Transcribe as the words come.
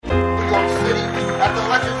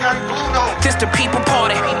This the people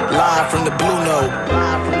party. Live from the Blue Note.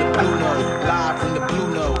 Live from the Blue Note. Live from the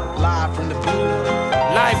Blue Note. Live from the Blue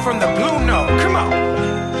Note. Live from the Blue Note. Come on.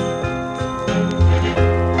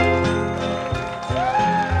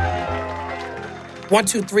 1,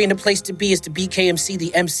 2, 3, and the place to be is the BKMC,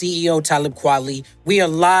 the MCEO, Talib Kweli. We are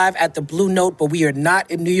live at the Blue Note, but we are not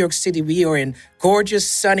in New York City. We are in gorgeous,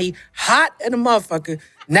 sunny, hot in the motherfucker,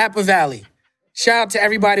 Napa Valley. Shout out to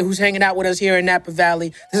everybody who's hanging out with us here in Napa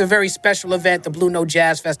Valley. This is a very special event, the Blue Note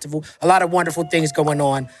Jazz Festival. A lot of wonderful things going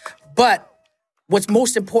on. But what's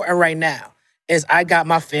most important right now is I got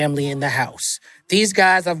my family in the house. These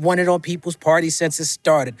guys I've wanted on people's party since it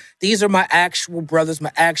started. These are my actual brothers,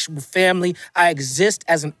 my actual family. I exist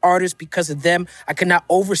as an artist because of them. I cannot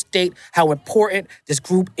overstate how important this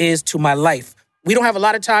group is to my life. We don't have a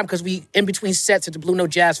lot of time because we in between sets at the Blue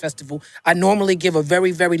Note Jazz Festival. I normally give a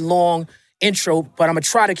very, very long intro, but I'm going to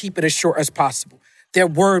try to keep it as short as possible. Their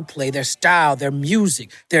wordplay, their style, their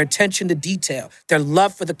music, their attention to detail, their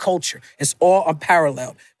love for the culture, it's all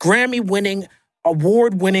unparalleled. Grammy-winning,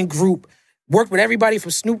 award-winning group. Worked with everybody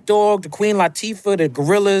from Snoop Dogg to Queen Latifah to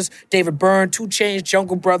Gorillaz, David Byrne, 2 Chainz,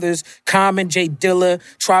 Jungle Brothers, Common, Jay Dilla,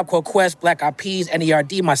 Tribe Called Quest, Black Eyed Peas,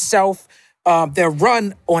 NERD, myself. Their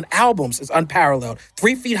run on albums is unparalleled.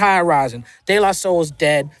 3 Feet High Rising, De La Soul is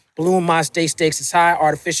Dead, Balloon Mind, Stay Stakes is High,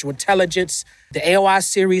 Artificial Intelligence, the AOI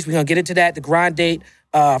series, we're going to get into that, the Grind Date,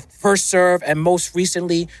 First Serve, and most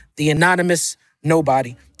recently, the Anonymous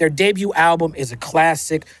Nobody. Their debut album is a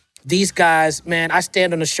classic. These guys, man, I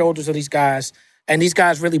stand on the shoulders of these guys, and these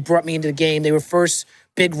guys really brought me into the game. They were first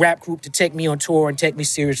big rap group to take me on tour and take me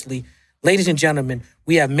seriously. Ladies and gentlemen,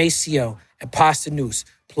 we have Maceo and Pasta Noose,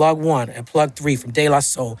 Plug 1 and Plug 3 from De La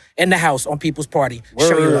Soul in the house on People's Party. Word.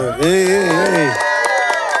 Show you love.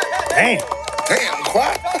 Hey. Damn,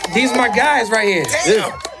 quiet. These are my guys right here.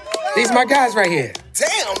 Damn. These are my guys right here.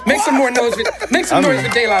 Damn. Make some more noise for noise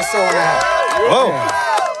for De La Soul in the house. Whoa.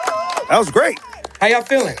 That was great. How y'all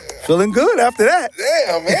feeling? Feeling good after that.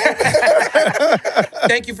 Damn, man.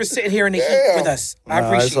 Thank you for sitting here in the heat with us. I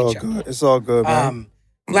appreciate y'all. Good. It's all good, man.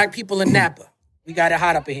 Black people in Napa. We got it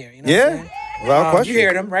hot up in here. You know what I'm saying? Without question. You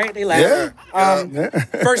hear them, right? They laugh.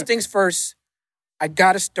 First things first, I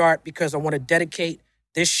got to start because I want to dedicate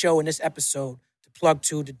this show and this episode to Plug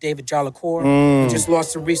 2 to David Jolicoeur. We just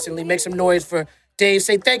lost him recently. Make some noise for Dave.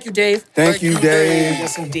 Say thank you, Dave. Thank you, Dave.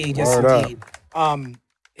 Yes, indeed. Yes, Word indeed.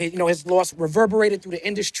 His loss reverberated through the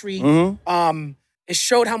industry. It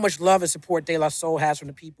showed how much love and support De La Soul has from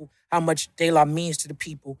the people, how much De La means to the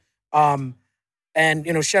people. And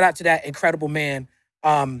shout out to that incredible man.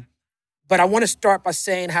 But I want to start by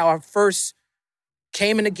saying how I first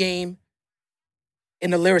came in the game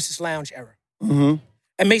in the Lyricist Lounge era.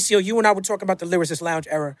 And Maceo, you and I were talking about the Lyricist Lounge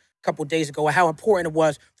era a couple of days ago and how important it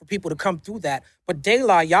was for people to come through that. But De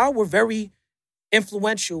La, y'all were very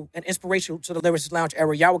influential and inspirational to the Lyricist Lounge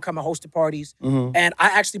era. Y'all would come and host the parties. And I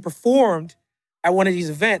actually performed at one of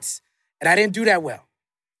these events, and I didn't do that well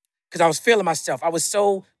because I was feeling myself. I was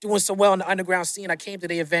doing so well in the underground scene. I came to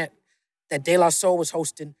the event that De La Soul was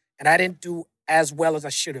hosting, and I didn't do as well as I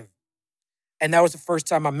should have. And that was the first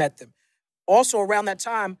time I met them. Also, around that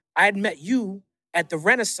time, I had met you at the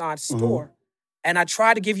Renaissance store, and I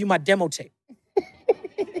tried to give you my demo tape.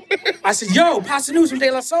 I said, yo, Pasta News from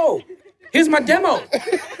De La Soul. Here's my demo.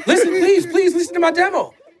 Listen, please listen to my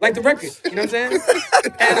demo. Like the record, you know what I'm saying?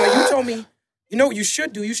 And you told me, you know what you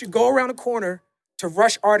should do? You should go around the corner to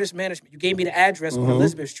Rush Artist Management. You gave me the address on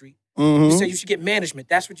Elizabeth Street. You said you should get management.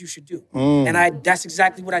 That's what you should do. And that's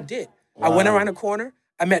exactly what I did. Wow. I went around the corner.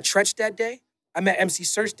 I met Tretch that day. I met MC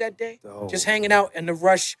Search that day. Just hanging out in the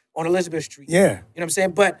Rush on Elizabeth Street. Yeah. You know what I'm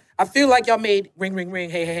saying? But I feel like y'all made Ring, Ring, Ring,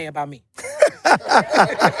 Hey, Hey, Hey about me.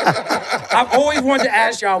 I've always wanted to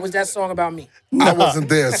ask y'all, was that song about me? I wasn't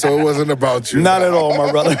there, so it wasn't about you. Not at all, my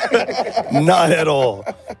brother. Not at all.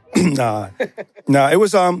 Nah. It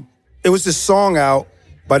was this song out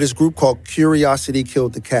by this group called Curiosity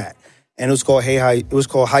Killed the Cat. And it was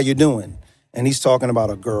called How You Doing? And he's talking about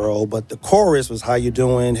a girl, but the chorus was how you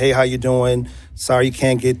doing? Hey, how you doing? Sorry you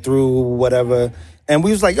can't get through, whatever. And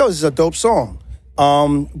we was like, yo, this is a dope song.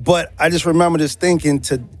 But I just remember just thinking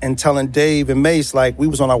and telling Dave and Mace, like, we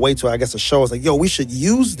was on our way to, I guess, a show. I was like, yo, we should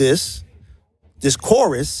use this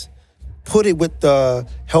chorus, put it with the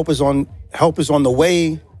Help Is on the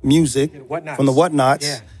Way music from the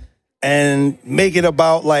Whatnots, and make it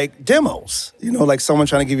about, like, demos. You know, like someone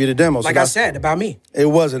trying to give you the demos. Like I said, about me. It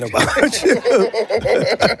wasn't about you.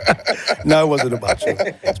 No, it wasn't about you.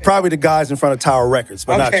 It's probably the guys in front of Tower Records,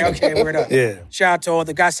 but not you. Okay, word up. Yeah. Shout out to all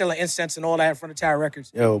the guys selling incense and all that in front of Tower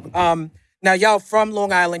Records. Yo. Now, y'all from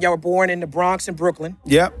Long Island. Y'all were born in the Bronx and Brooklyn.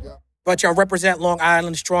 Yep. but y'all represent Long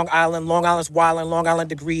Island, Strong Island, Long Island's wildin', Long Island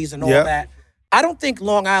degrees and all that. I don't think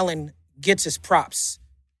Long Island gets its props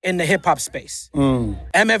in the hip-hop space.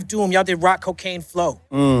 MF Doom, y'all did Rock Cocaine Flow.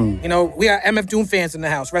 You know, we got MF Doom fans in the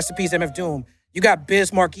house. Rest in peace, MF Doom. You got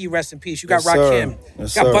Biz Markie, rest in peace. You got Rakim.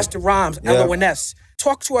 Yes, you got sir. Busta Rhymes, LONS.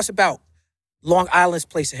 Talk to us about Long Island's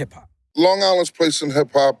place in hip-hop. Long Island's place in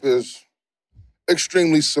hip-hop is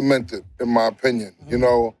extremely cemented, in my opinion. You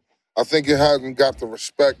know, I think it hasn't got the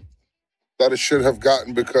respect that it should have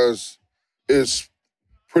gotten because it's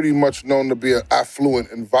pretty much known to be an affluent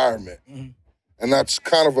environment. And that's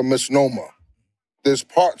kind of a misnomer. There's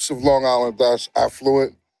parts of Long Island that's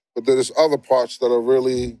affluent, but there's other parts that are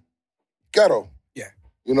really ghetto. Yeah.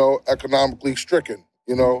 You know, economically stricken,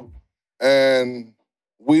 you know? And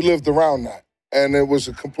we lived around that. And there was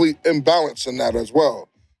a complete imbalance in that as well.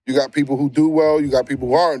 You got people who do well, you got people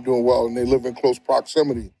who aren't doing well, and they live in close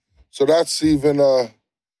proximity. So that's even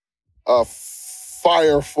a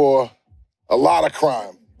fire for a lot of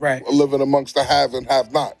crime. Right. Living amongst the have and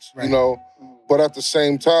have-nots, you know? But at the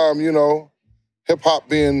same time, you know, hip-hop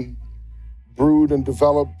being brewed and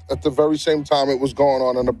developed at the very same time it was going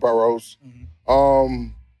on in the boroughs.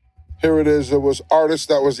 Here it is, there was artists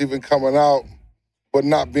that was even coming out but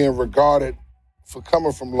not being regarded for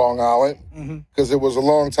coming from Long Island because it was a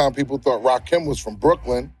long time people thought Rakim was from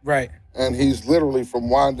Brooklyn. Right. And he's literally from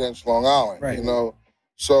Wyandanch, Long Island, you know?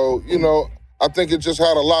 So, you know, I think it just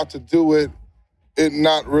had a lot to do with it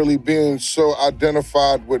not really being so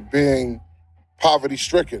identified with being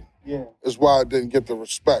poverty-stricken is why it didn't get the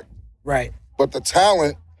respect. Right. But the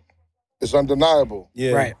talent is undeniable.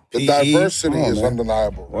 Yeah. Right. The diversity is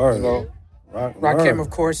undeniable. Word. You know? Rakim, of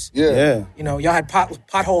course. Yeah. You know, y'all had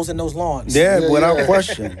potholes in those lawns. Yeah, without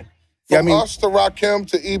question. From us to Rakim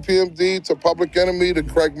to EPMD to Public Enemy to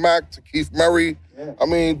Craig Mack to Keith Murray. I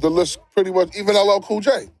mean, the list pretty much, even LL Cool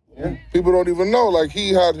J. People don't even know, like, he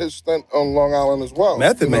had his stint on Long Island as well.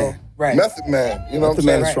 Method Man. Right. Method Man, you know what I'm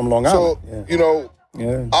saying? Method Man is from Long Island. So, you know,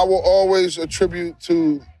 I will always attribute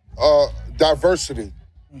to diversity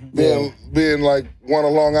being like one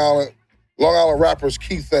of Long Island rappers'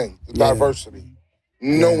 key thing, the diversity.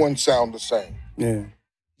 No one sound the same.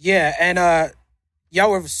 Yeah, and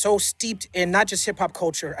y'all were so steeped in not just hip-hop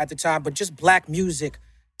culture at the time, but just black music,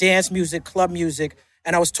 dance music, club music.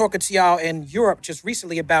 And I was talking to y'all in Europe just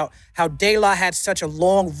recently about how De La had such a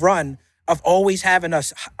long run of always having a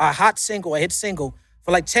hot single, a hit single,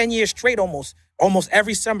 for like 10 years straight almost. Almost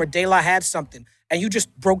every summer, De La had something. And you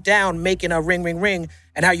just broke down making a Ring, Ring, Ring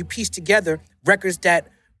and how you pieced together records that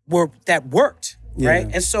worked, right?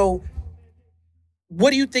 And so what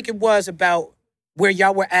do you think it was about where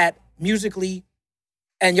y'all were at musically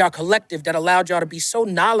and y'all collective that allowed y'all to be so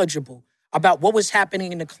knowledgeable about what was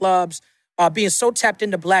happening in the clubs, being so tapped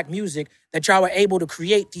into black music that y'all were able to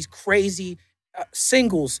create these crazy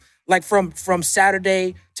singles, like from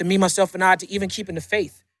Saturday to Me, Myself, and I to even Keeping the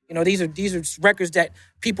Faith. You know, these are records that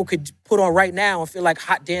people could put on right now and feel like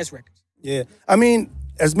hot dance records. Yeah. I mean,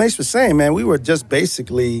 as Mace was saying, man, we were just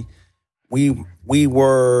basically, we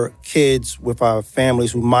were kids with our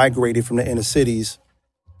families who migrated from the inner cities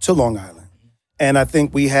to Long Island. And I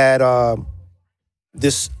think we had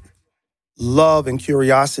this love and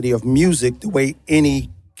curiosity of music the way any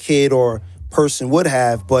kid or person would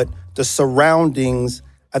have, but the surroundings,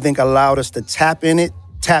 I think, allowed us to tap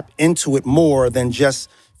into it more than just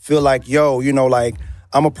feel like, yo, you know, like,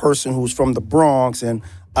 I'm a person who's from the Bronx and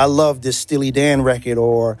I love this Steely Dan record,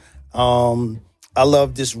 or I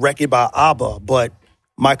love this record by ABBA, but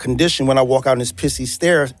my condition when I walk out in this pissy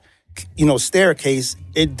staircase,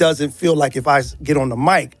 it doesn't feel like if I get on the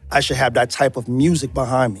mic, I should have that type of music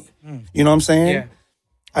behind me. You know what I'm saying? Yeah.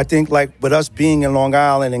 I think, like, with us being in Long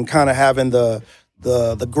Island and kind of having the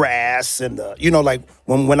grass and the, you know, like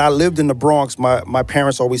when I lived in the Bronx, my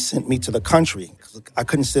parents always sent me to the country because I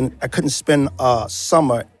couldn't spend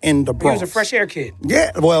summer in the Bronx. He was a fresh air kid.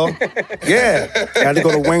 Yeah, well, yeah. I had to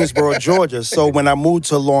go to Waynesboro, Georgia. So when I moved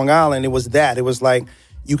to Long Island, it was that. It was like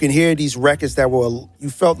you can hear these records that you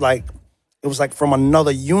felt like it was like from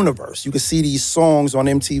another universe. You could see these songs on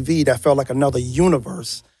MTV that felt like another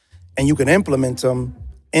universe, and you can implement them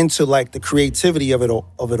into like the creativity of it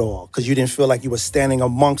all, because you didn't feel like you were standing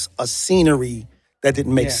amongst a scenery that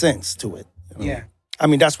didn't make sense to it. You know? Yeah. I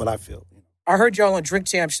mean, that's what I feel. I heard y'all on Drink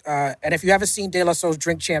Champs, and if you haven't seen De La Soul's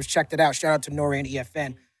Drink Champs, check it out. Shout out to Nori and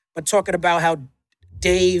EFN. But talking about how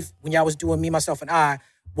Dave, when y'all was doing Me, Myself, and I,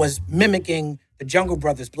 was mimicking the Jungle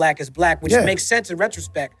Brothers, Black is Black, which makes sense in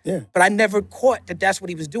retrospect. Yeah. But I never caught that that's what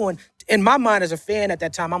he was doing. In my mind as a fan at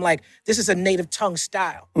that time, I'm like, this is a native tongue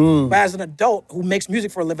style. But as an adult who makes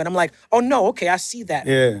music for a living, I'm like, oh no, okay, I see that.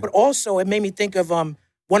 Yeah. But also it made me think of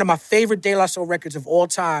one of my favorite De La Soul records of all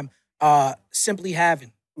time, Simply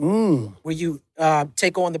Having, where you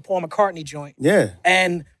take on the Paul McCartney joint. Yeah.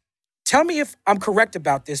 And tell me if I'm correct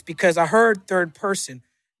about this, because I heard third person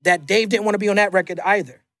that Dave didn't want to be on that record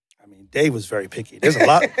either. I mean, Dave was very picky. There's a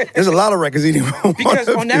lot. There's a lot of records he didn't want Because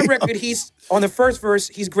to on that be record, he's on the first verse,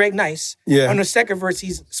 he's Greg Nice. Yeah. On the second verse,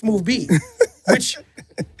 he's Smooth B, which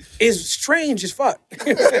is strange as fuck.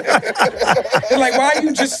 They're like, why are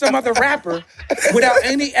you just some other rapper without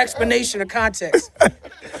any explanation or context? You know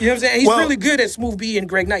what I'm saying? He's really good at Smooth B and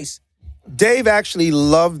Greg Nice. Dave actually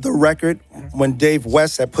loved the record when Dave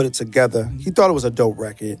West had put it together. He thought it was a dope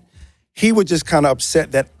record. He was just kind of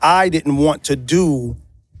upset that I didn't want to do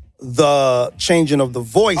the changing of the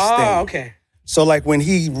voice thing. Oh, okay. So like when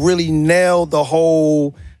he really nailed the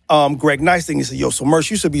whole Greg Nice thing, he said, yo, so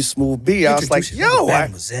Merce, you should be Smooth B. I was like, yo, I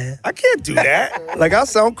can't do that. Like, I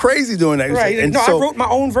sound crazy doing that. Right. And no, so, I wrote my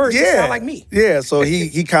own verse. Yeah. It sound like me. Yeah, so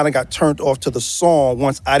he kind of got turned off to the song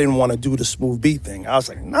once I didn't want to do the Smooth B thing. I was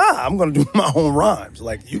like, nah, I'm going to do my own rhymes.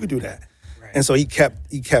 Like, you could do that. Right. And so he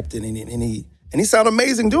kept it, and he sounded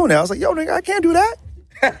amazing doing that. I was like, yo, nigga, I can't do that.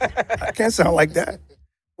 I can't sound like that.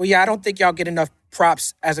 Well, yeah, I don't think y'all get enough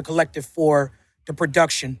props as a collective for the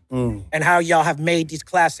production and how y'all have made these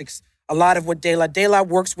classics. A lot of what De La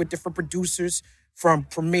works with different producers from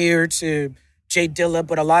Premier to Jay Dilla,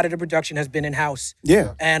 but a lot of the production has been in-house.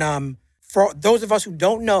 Yeah. And for those of us who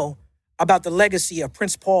don't know about the legacy of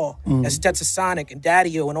Prince Paul and Stetsasonic and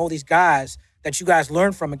Daddy-O and all these guys that you guys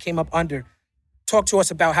learned from and came up under, talk to us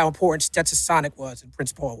about how important Stetsasonic was and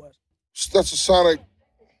Prince Paul was. Stetsasonic,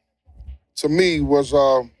 to me, was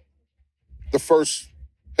the first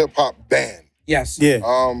hip-hop band. Yes. Yeah.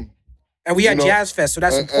 And we had Jazz Fest, so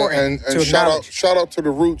that's important to acknowledge. Shout out to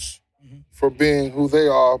the Roots for being who they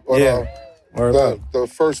are. But the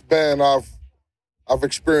first band I've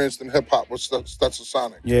experienced in hip hop was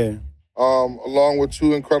Stetsasonic. Yeah. Along with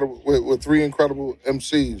three incredible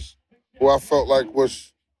MCs who I felt like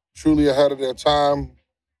was truly ahead of their time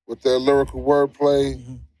with their lyrical wordplay.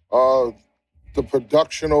 The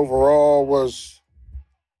production overall was,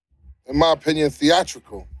 in my opinion,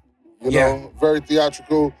 theatrical. You know, very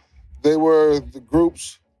theatrical. They were the group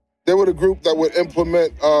that would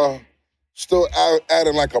implement, still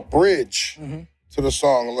adding like a bridge to the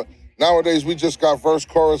song. Nowadays, we just got verse,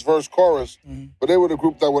 chorus, but they were the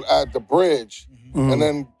group that would add the bridge. And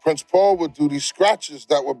then Prince Paul would do these scratches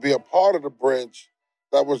that would be a part of the bridge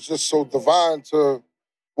that was just so divine to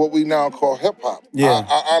what we now call hip-hop. Yeah.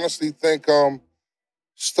 I honestly think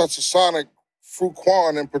Stetsasonic, Fruit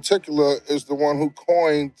Quan in particular, is the one who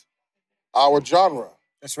coined our genre.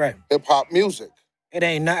 That's right. Hip-hop music. It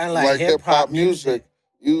ain't nothing like hip-hop music.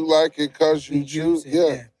 You like it because you choose.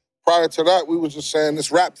 Yeah. Prior to that, we were just saying this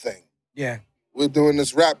rap thing. Yeah. We're doing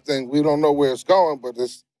this rap thing. We don't know where it's going, but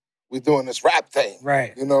we're doing this rap thing.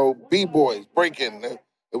 Right. You know, B-boys, breaking.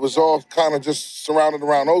 It was all kind of just surrounded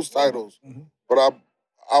around those titles. But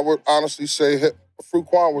I would honestly say Fruit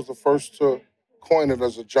Quan was the first to coin it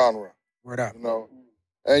as a genre. Word up. You know?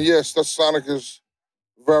 And yes, Stetsasonic is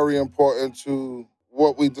very important to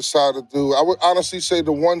what we decided to do. I would honestly say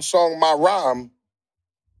the one song, My Rhyme,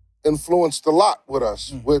 influenced a lot with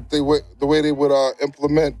us. With the way they would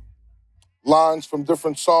implement lines from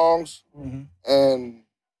different songs and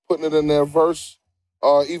putting it in their verse,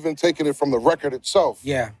 even taking it from the record itself.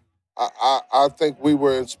 Yeah. I think we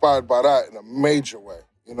were inspired by that in a major way,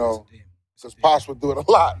 you know. Because Pops would do it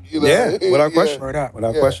a lot, you know. Yeah, without question. Word up.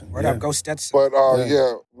 Without question. Word up, go Stetson. But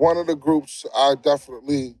one of the groups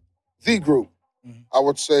the group, I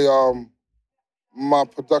would say my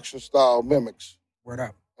production style mimics. Word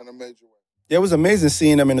up. In a major way. Yeah, it was amazing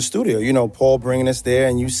seeing them in the studio. You know, Paul bringing us there,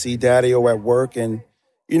 and you see Daddy-O at work, and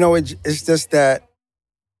you know, it's just that.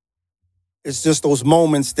 It's just those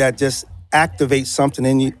moments that just activate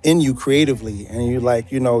something in you creatively, and you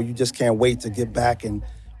like, you know, you just can't wait to get back and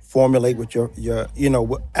formulate with your you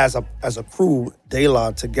know, as a crew, De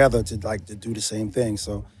La together to do the same thing.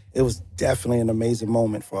 So it was definitely an amazing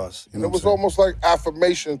moment for us. And it was almost like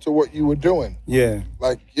affirmation to what you were doing. Yeah.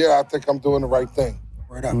 Like, I think I'm doing the right thing.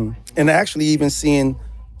 Word up. And actually even seeing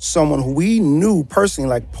someone who we knew personally,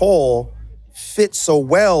 like Paul, fit so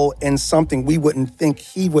well in something we wouldn't think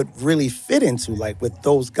he would really fit into, like with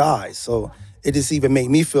those guys. So it just even made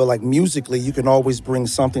me feel like musically you can always bring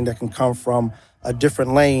something that can come from a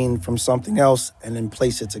different lane from something else and then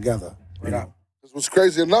place it together. Word up. Because what's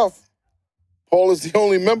crazy enough, Paul is the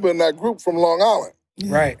only member in that group from Long Island.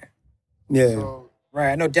 Yeah. Right. Yeah. So,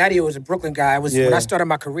 right. I know Daddy-O was a Brooklyn guy. When I started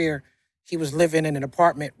my career, he was living in an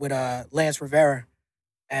apartment with Lance Rivera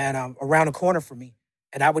and around the corner from me.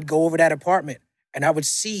 And I would go over that apartment and I would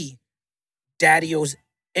see Daddy-O's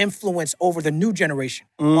influence over the new generation,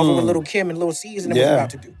 over what Little Kim and Little C's and them was about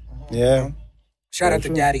to do. Yeah. Shout out to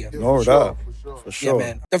Daddy. No doubt. For sure. Yeah,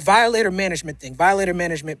 man. The Violator management thing. Violator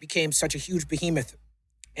management became such a huge behemoth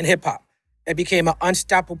in hip hop. It became an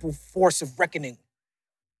unstoppable force of reckoning.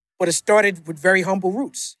 But it started with very humble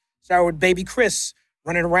roots. Started with Baby Chris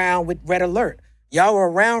running around with Red Alert. Y'all were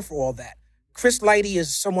around for all that. Chris Lighty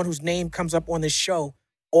is someone whose name comes up on this show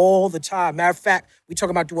all the time. Matter of fact, we talk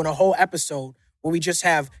about doing a whole episode where we just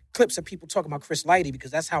have clips of people talking about Chris Lighty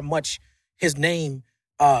because that's how much his name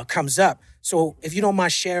comes up. So if you don't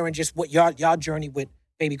mind sharing just what y'all journey with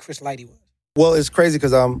Baby Chris Lighty was. Well, it's crazy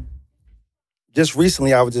because just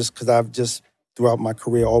recently I've just throughout my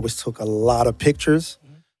career always took a lot of pictures.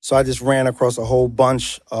 So I just ran across a whole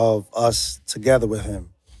bunch of us together with him.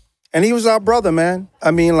 And he was our brother, man. I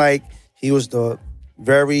mean, like, he was the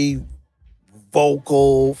very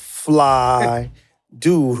vocal, fly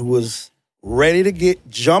dude who was ready to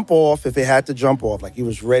jump off if it had to jump off. Like, he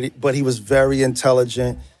was ready, but he was very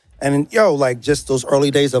intelligent. And, like, just those early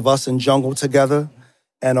days of us in Jungle together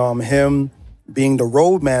and him being the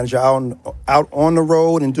road manager out on the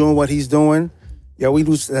road and doing what he's doing, we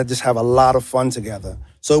used to just have a lot of fun together.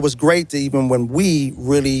 So it was great to even when we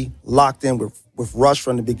really locked in with Rush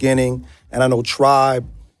from the beginning, and I know Tribe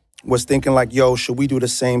was thinking like, should we do the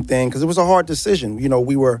same thing? Because it was a hard decision.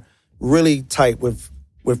 We were really tight with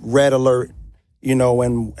Red Alert,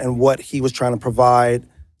 and what he was trying to provide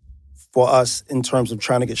for us in terms of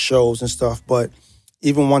trying to get shows and stuff. But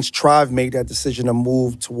even once Tribe made that decision to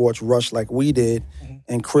move towards Rush like we did,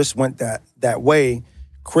 and Chris went that way,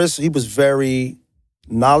 Chris, he was very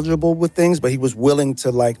knowledgeable with things, but he was willing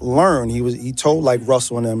to like learn. He told like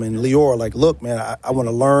Russell and them and Lior, like, look, man, I want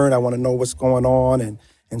to learn. I want to know what's going on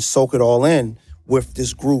and soak it all in with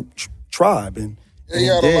this group Tribe. And he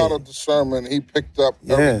had a lot of discernment. He picked up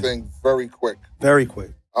everything very quick. Very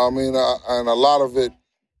quick. I mean, and a lot of it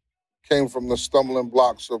came from the stumbling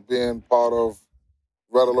blocks of being part of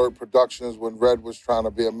Red Alert Productions when Red was trying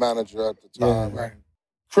to be a manager at the time. Yeah, right.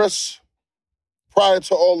 Chris, prior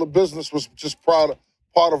to all the business, was just part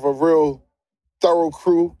of a real thorough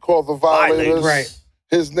crew called the Violators. Right.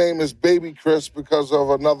 His name is Baby Chris because of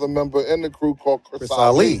another member in the crew called Chris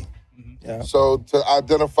Ali. Yeah. So to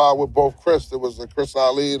identify with both Chris, there was a Chris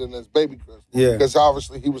Ali and there's Baby Chris. Yeah. Because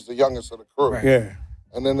obviously he was the youngest of the crew. Right. Yeah.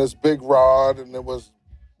 And then there's Big Rod and there was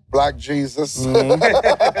Black Jesus.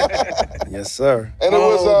 Yes, sir. And it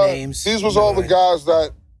was names. these was all the guys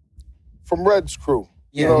that from Red's crew.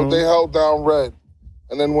 Yeah. They held down Red.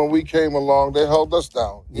 And then when we came along, they held us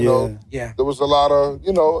down. You know, Yeah. there was a lot of,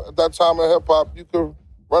 at that time in hip hop, you could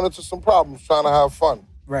run into some problems trying to have fun.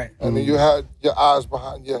 Right. And then you had your eyes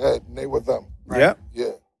behind your head, and they were them. Right.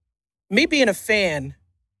 Yeah. Me being a fan,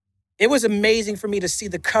 it was amazing for me to see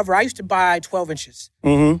the cover. I used to buy 12 inches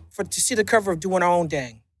to see the cover of Doing Our Own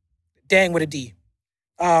Dang. Dang with a D.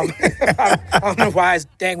 I don't know why it's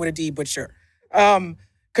Dang with a D, but sure.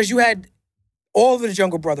 Because you had all of the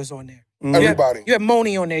Jungle Brothers on there. Everybody. You had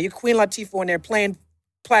Moni on there. You had Queen Latifah on there playing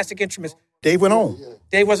plastic instruments. Dave went on.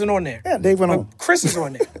 Dave wasn't on there. Yeah, Dave went on. Chris is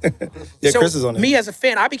on there. Yeah, Chris is on there. Me as a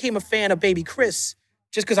fan, I became a fan of Baby Chris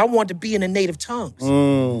just because I wanted to be in the native tongues.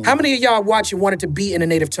 How many of y'all watching wanted to be in the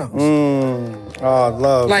native tongues? Oh,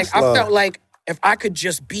 love. Like, I felt like if I could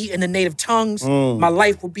just be in the native tongues, my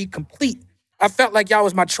life would be complete. I felt like y'all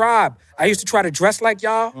was my tribe. I used to try to dress like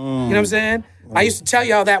y'all. You know what I'm saying? I used to tell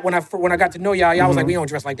y'all that when I got to know y'all. Y'all was like, we don't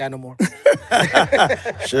dress like that no more.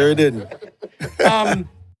 Sure didn't.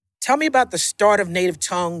 Tell me about the start of Native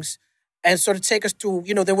Tongues and sort of take us through,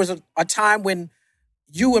 there was a time when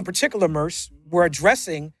you in particular, Merce, were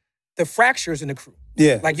addressing the fractures in the crew.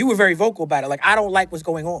 Yeah. Like, you were very vocal about it. Like, I don't like what's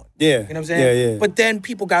going on. Yeah. You know what I'm saying? Yeah, yeah. But then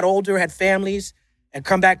people got older, had families, and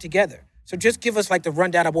come back together. So just give us like the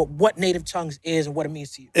rundown of what Native Tongues is and what it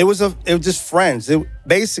means to you. It was just friends.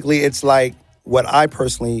 Basically, it's like what I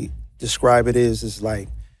personally describe it is like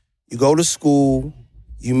you go to school,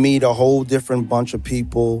 you meet a whole different bunch of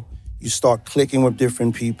people, you start clicking with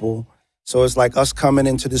different people. So it's like us coming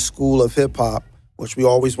into the school of hip hop, which we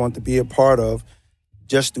always want to be a part of.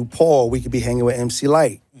 Just through Paul, we could be hanging with MC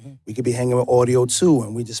Light. We could be hanging with Audio 2,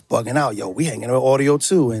 and we just bugging out. We hanging with Audio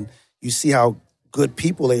 2, and you see how good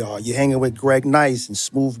people they are. You're hanging with Greg Nice and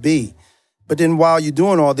Smooth B. But then while you're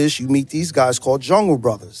doing all this, you meet these guys called Jungle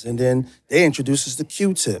Brothers, and then they introduce us to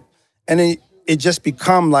Q-Tip. And then it just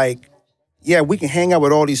become like, we can hang out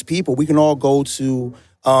with all these people. We can all go to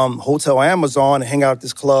Hotel Amazon and hang out at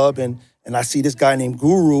this club, and I see this guy named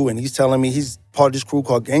Guru, and he's telling me he's part of this crew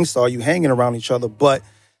called Gangstar. You hanging around each other, but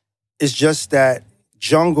it's just that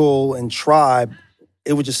Jungle and Tribe,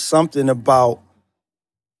 it was just something about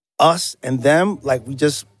us and them, like we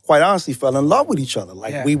just quite honestly fell in love with each other.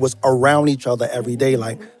 Like we was around each other every day.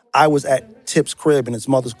 Like I was at Tip's crib and his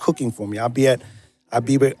mother's cooking for me. I'd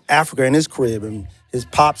be with Africa in his crib and his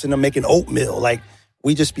pops and them making oatmeal. Like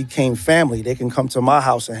we just became family. They can come to my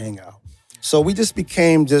house and hang out. So we just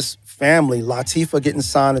became just family. Latifah getting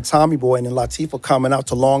signed to Tommy Boy and then Latifah coming out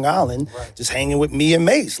to Long Island, just hanging with me and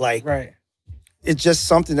Mace. Like it's just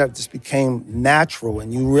something that just became natural.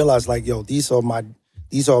 And you realize like, yo, these are my,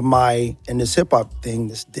 in this hip hop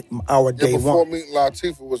thing, our day one. Before meeting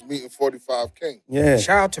Latifah was meeting 45 King. Yeah.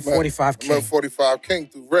 Shout out to 45 King. I met 45 King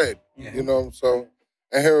through Red. Yeah. You know, so,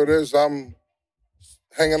 and here it is, I'm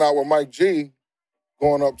hanging out with Mike G,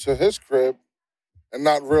 going up to his crib, and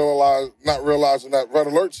not realizing that Red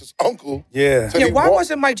Alert's his uncle. Yeah. Yeah, why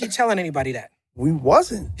wasn't Mike G telling anybody that? We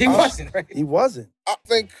wasn't. He wasn't, right? He wasn't. I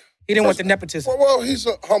think he didn't want the nepotism. Well, he's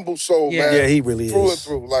a humble soul, man. Yeah, he really is. Through and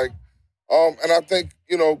through. Like, and I think,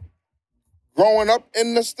 you know, growing up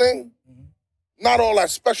in this thing, not all that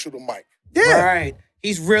special to Mike. Yeah. Right.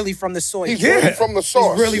 He's really from the soil. He's really from the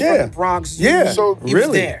source. He's really from the Bronx. Yeah. So he was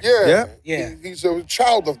there. Yeah. He's a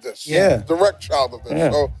child of this. Yeah. Direct child of this.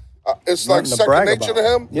 Yeah. So it's Nothing like to second brag nature about.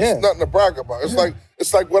 to him. Yeah. It's nothing to brag about.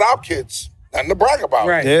 It's like with our kids, nothing to brag about.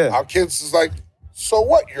 Right. Yeah. Our kids is like, so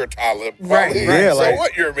what? You're Talib Kweli. Right. Yeah, So like-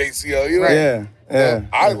 what? You're Maceo. You know? Yeah. Yeah.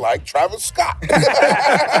 I like Travis Scott.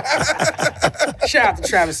 Shout out to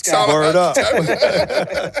Travis Scott. Word up.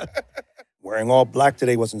 Wearing all black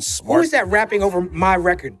today wasn't smart. Who is that rapping over my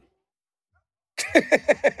record?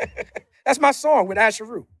 That's my song with Asher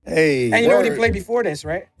Root. Hey. And you know what he Word. played before this,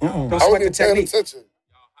 right? Don't I sweat wasn't the even paying technique. attention.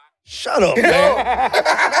 Shut up,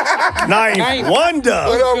 man. Ninth wonder.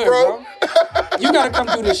 What up, bro? You gotta come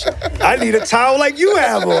do this shit. I need a towel like you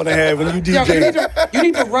have on the head when you Yo, DJ. you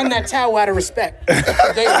need to run that towel out of respect.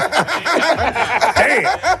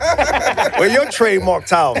 Damn. Where your trademark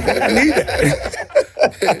towel? I need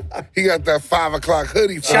that. He got that 5 o'clock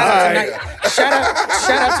hoodie. Shout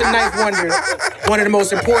out to Ninth Wonder, one of the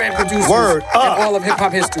most important producers Word in up. all of hip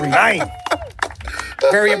hop history. Ninth.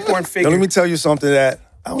 Very important Now, figure. let me tell you something that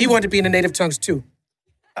He wanted to be in the native tongues too.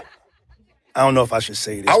 I don't know if I should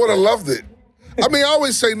say this. I would have loved it. I mean, I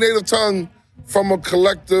always say native tongue from a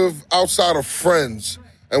collective outside of friends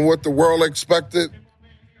and what the world expected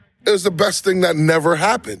is the best thing that never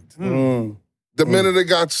happened. The minute it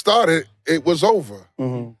got started, it was over.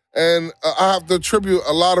 And I have to attribute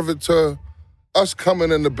a lot of it to us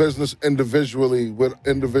coming into business individually with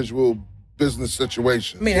individual business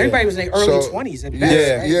situations. I mean, everybody was in their early 20s at best.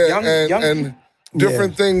 Yeah, right? Yeah, young and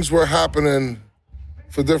different things were happening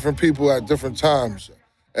for different people at different times.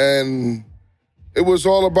 And it was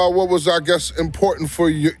all about what was, I guess, important for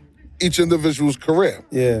each individual's career.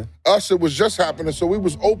 Yeah. Us, it was just happening, so we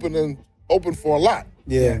was open for a lot.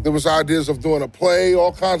 Yeah. There was ideas of doing a play,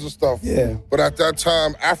 all kinds of stuff. Yeah. But at that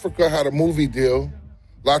time, Africa had a movie deal.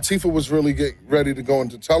 Latifah was really getting ready to go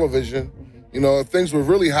into television. You know, things were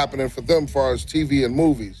really happening for them as far as TV and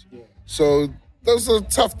movies. So those are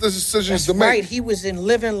tough decisions to make. Right, he was in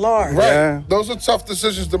Living Large. Right. Yeah. Those are tough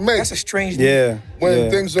decisions to make That's a strange Yeah. when yeah.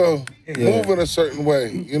 things are moving a certain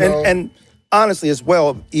way, you know? And honestly, as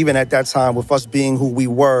well, even at that time, with us being who we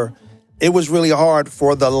were, it was really hard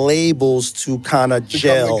for the labels to kind of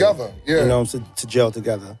gel together, yeah. You know, to gel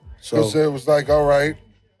together. So So it was like, all right,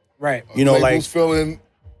 Right. you know, labels feeling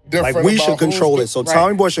different. like we about should control who's it. So Right.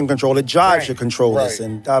 Tommy Boy should control it. Jive Right. should control this, Right.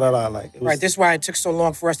 and da da da. Like it was, Right, this is why it took so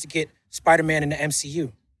long for us to get Spider-Man in the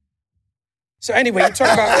MCU. So anyway, you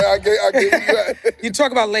talk about I get you that. you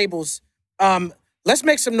talk about labels. Let's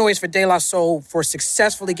make some noise for De La Soul for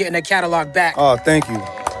successfully getting their catalog back Oh, thank you,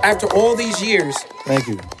 after all these years. thank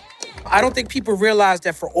you. I don't think people realize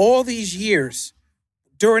that for all these years,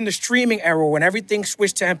 during the streaming era, when everything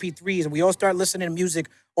switched to MP3s and we all started listening to music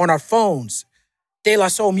on our phones, De La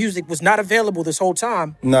Soul music was not available this whole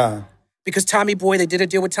time Nah, because Tommy Boy, they did a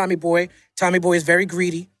deal with Tommy Boy. Tommy Boy is very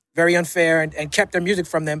greedy, very unfair, and kept their music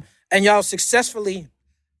from them. And y'all successfully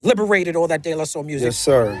liberated all that De La Soul music. yes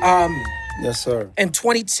sir, yes sir. In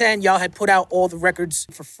 2010, y'all had put out all the records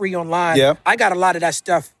for free online. Yep. I got a lot of that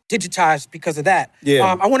stuff digitized because of that. Yeah.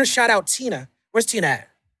 I want to shout out Tina. Where's Tina at?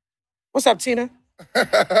 What's up, Tina?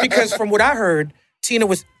 Because from what I heard, Tina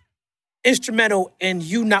was instrumental in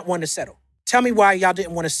you not wanting to settle. Tell me why y'all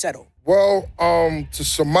didn't want to settle. Well, to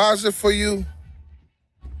surmise it for you,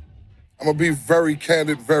 I'm gonna be very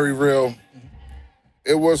candid, very real.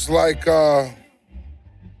 It was like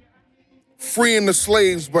freeing the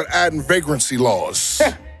slaves but adding vagrancy laws.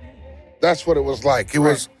 That's what it was like. It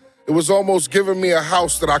was almost giving me a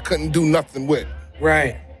house that I couldn't do nothing with.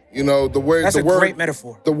 Right. You know, the way That's the a word great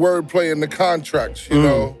metaphor. the wordplay in the contracts, you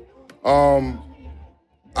know.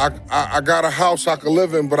 I got a house I can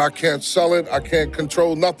live in, but I can't sell it. I can't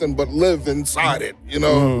control nothing but live inside it, you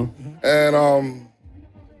know? And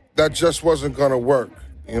that just wasn't gonna work,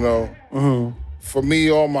 you know? For me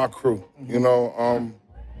or my crew, you know?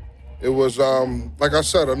 It was, like I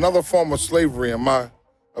said, another form of slavery, in my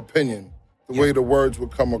opinion, the way the words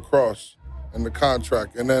would come across in the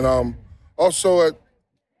contract. And then also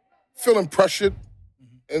feeling pressured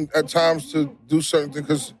at times to do certain things,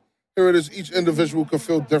 because here it is, each individual can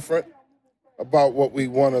feel different about what we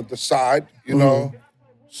want to decide, you know?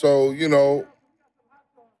 So, you know,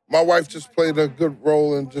 my wife just played a good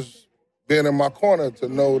role in just being in my corner to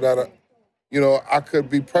know that, you know, I could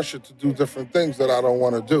be pressured to do different things that I don't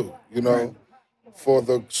want to do, you know, for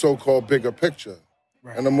the so-called bigger picture.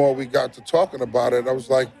 And the more we got to talking about it, I was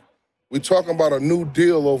like, we talking about a new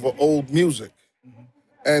deal over old music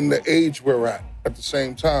and the age we're at the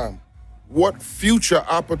same time. What future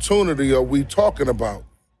opportunity are we talking about?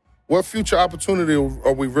 What future opportunity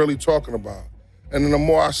are we really talking about? And then the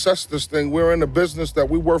more I assess this thing, we're in a business that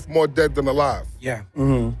we're worth more dead than alive. Yeah.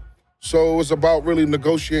 So it was about really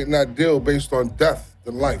negotiating that deal based on death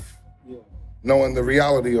than life, knowing the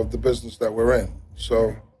reality of the business that we're in.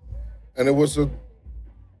 So, and it was a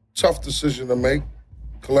tough decision to make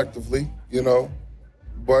collectively, you know,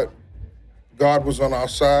 but God was on our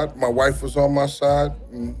side, my wife was on my side,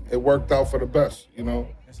 and it worked out for the best, you know.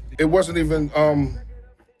 It wasn't even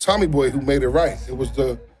Tommy Boy who made it right. It was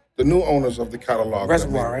the new owners of the catalog.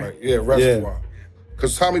 Reservoir, right? Yeah, Reservoir.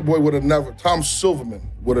 Because Tommy Boy Tom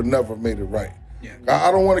Silverman would have never made it right. Yeah.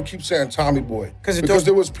 I don't want to keep saying Tommy Boy. Because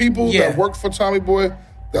there was people that worked for Tommy Boy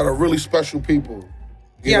that are really special people.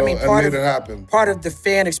 You know, I mean, and made it happen. Part of the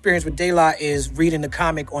fan experience with De La is reading the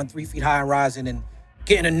comic on 3 Feet High and Rising and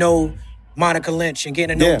getting to know Monica Lynch and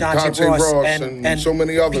getting to know Dante Ross and so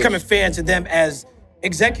many others. Becoming fans of them as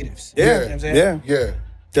executives. Yeah, you know what I'm saying? Yeah.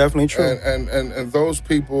 Definitely true. And those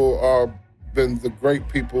people are been the great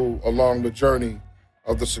people along the journey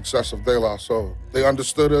of the success of De La Soul. They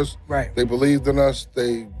understood us. Right. They believed in us.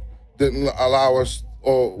 They didn't allow us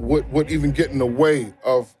or would even get in the way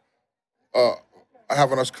of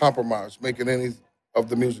having us compromise, making any of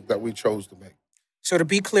the music that we chose to make. So to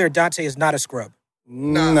be clear, Dante is not a scrub.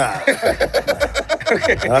 Nah.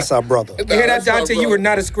 That's our brother. You hear that, Dante? You were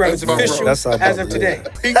not a scrub. It's official as of today.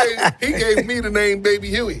 He gave me the name Baby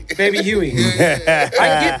Huey. Baby Huey. I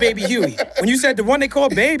get Baby Huey. When you said the one they call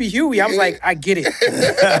Baby Huey, I was like, I get it.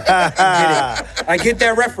 I get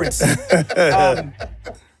that reference.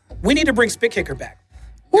 We need to bring Spit Kicker back.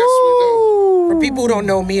 Yes, we do. For people who don't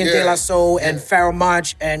know, me and De La Soul and Pharoah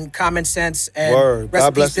Monch and Common Sense and Rest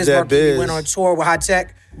in Peace Biz Markie, we went on a tour with High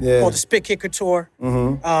Tech called the Spit Kicker Tour.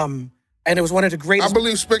 And it was one of the greatest. I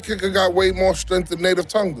believe Spit Kicker got way more strength than Native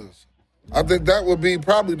Tongue does. I think that would be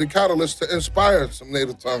probably the catalyst to inspire some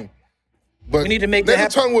Native Tongue. But we need to make Native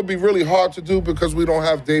Tongue would be really hard to do because we don't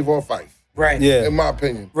have Dave or Fife. Right. Yeah. In my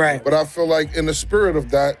opinion. Right. But I feel like in the spirit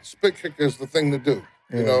of that, Spit Kicker is the thing to do.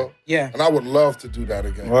 You know? Yeah. And I would love to do that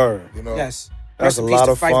again. Word. You know? Yes. That's a lot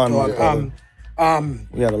of fun.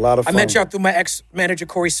 We had a lot of fun. I met y'all through my ex-manager,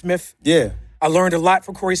 Corey Smith. Yeah. I learned a lot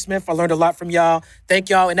from Corey Smith. I learned a lot from y'all. Thank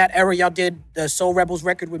y'all. In that era, y'all did the Soul Rebels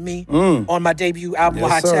record with me on my debut album,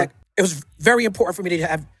 High Tech. It was very important for me to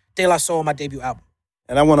have De La Soul on my debut album.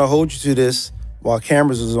 And I want to hold you to this while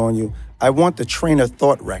cameras is on you. I want the Train of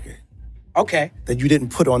Thought record. Okay. That you didn't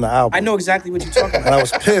put on the album. I know exactly what you're talking about. And I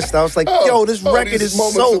was pissed. I was like, yo, this record is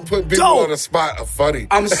so to put people dope. on the spot are funny.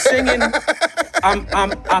 I'm singing,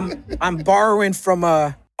 I'm borrowing from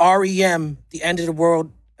REM, The End of the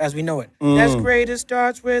World as We Know It. That's great, it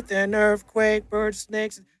starts with an earthquake, birds,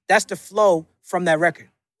 snakes. That's the flow from that record.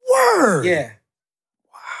 Word. Yeah.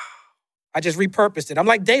 Wow. I just repurposed it. I'm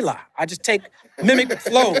like De La. I just take mimic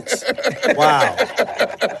flows. Wow.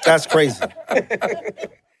 That's crazy.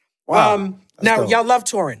 Wow. Now, dope. y'all love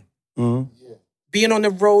touring. Being on the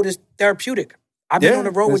road is therapeutic. I've been on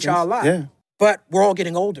the road with y'all a lot. Yeah. But we're all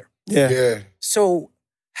getting older. Yeah. So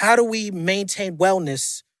how do we maintain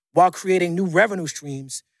wellness while creating new revenue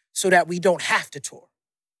streams so that we don't have to tour?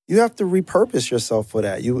 You have to repurpose yourself for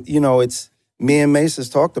that. You know, it's me and Mace has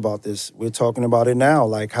talked about this. We're talking about it now,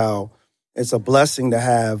 like how it's a blessing to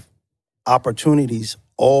have opportunities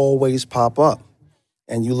always pop up.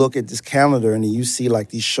 And you look at this calendar and you see like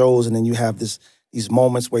these shows and then you have these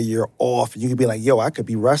moments where you're off and you could be like, yo, I could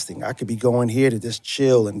be resting. I could be going here to just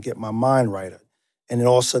chill and get my mind right. And then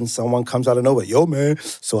all of a sudden someone comes out of nowhere, yo, man,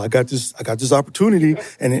 so I got this opportunity.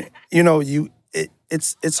 And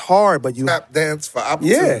it's hard, but you Tap dance for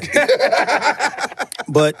opportunity. Yeah.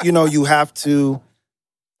 But you have to,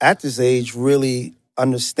 at this age, really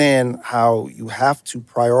understand how you have to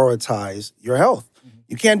prioritize your health.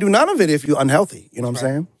 you can't do none of it if you're unhealthy. You know what I'm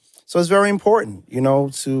saying? So it's very important,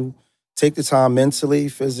 to take the time mentally,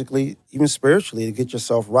 physically, even spiritually to get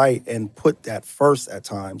yourself right and put that first at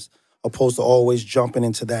times, opposed to always jumping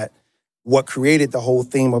into that. What created the whole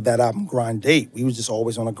theme of that album, Grind Date. We was just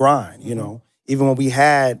always on a grind, Even when we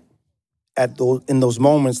had in those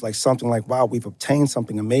moments, like something like, wow, we've obtained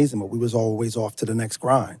something amazing, but we was always off to the next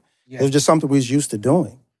grind. Yeah. It was just something we was used to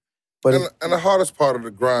doing. But and the hardest part of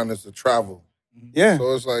the grind is the travel. Yeah.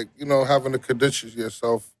 So it's like, having to condition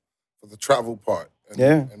yourself for the travel part.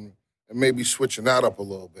 And maybe switching that up a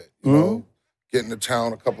little bit, getting to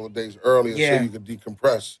town a couple of days earlier so you could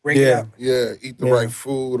decompress. Yeah, eat the right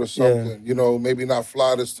food or something. Maybe not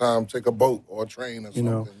fly this time, take a boat or a train or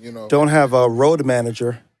something, Don't have a road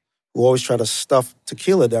manager who always try to stuff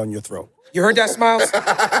tequila down your throat. You heard that, Smiles?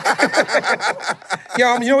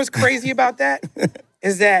 Yo, you know what's crazy about that?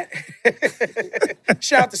 Is that,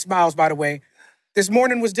 shout out to Smiles, by the way, this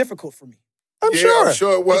morning was difficult for me. I'm sure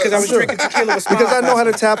it was. Because I was drinking tequila with Smiles. Because I know how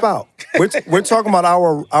to tap out. We're talking about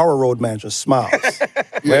our road manager, Smiles,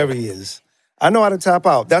 wherever he is. I know how to tap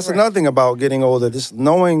out. That's another thing about getting older, just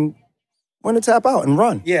knowing when to tap out and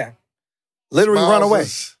run. Yeah. Literally Smiles run away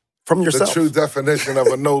from yourself. The true definition of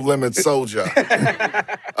a no-limit soldier.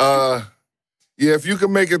 If you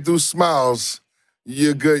can make it through Smiles,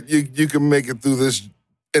 you're good. You can make it through this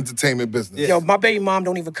entertainment business. Yo, my baby mom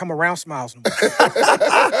don't even come around Smiles no more. One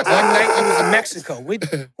night we was in Mexico.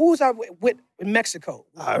 Who was I with in Mexico?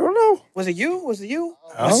 I don't know. Was it you?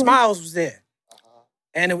 When Smiles was there.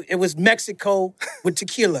 And it was Mexico with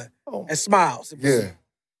tequila and Smiles.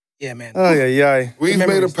 Yeah, man. Oh, yeah. We've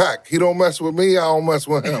made a pact. He don't mess with me, I don't mess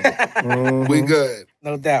with him. We good.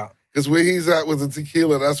 No doubt. Because where he's at with the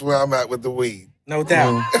tequila, that's where I'm at with the weed. No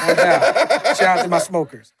doubt. No doubt. Shout out to my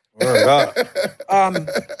smokers. Now,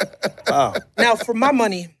 for my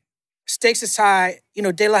money, Stakes is High.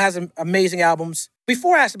 De La has amazing albums.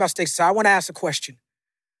 Before I ask about Stakes is High, I want to ask a question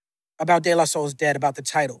about De La Soul's Dead, about the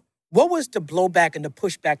title. What was the blowback and the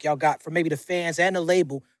pushback y'all got from maybe the fans and the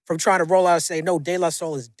label from trying to roll out and say, no, De La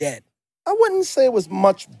Soul is dead? I wouldn't say it was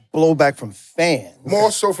much blowback from fans.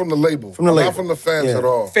 More so from the label. Not from the fans at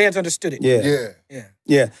all. Fans understood it.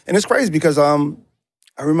 Yeah. And it's crazy because I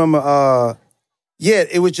remember...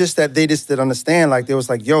 it was just that they just didn't understand. Like, they was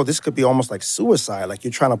like, yo, this could be almost like suicide. Like,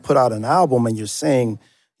 you're trying to put out an album and you're saying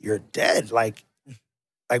you're dead. Like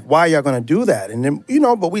why are y'all going to do that? And then,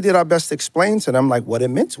 but we did our best to explain to them, like, what it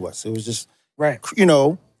meant to us. It was just,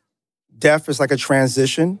 death is like a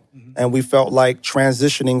transition. Mm-hmm. And we felt like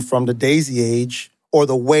transitioning from the Daisy Age or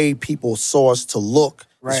the way people saw us to look,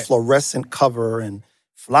 this fluorescent cover and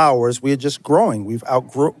flowers, we're just growing. We've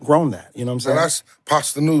outgrown that. You know what I'm saying? And that's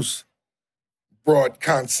Pastanu's broad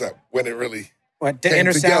concept when it really the came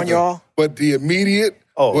inner together. Sound, y'all? But the immediate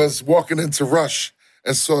was walking into Rush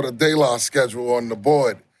and saw the De La schedule on the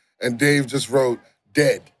board, and Dave just wrote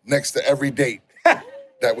 "dead" next to every date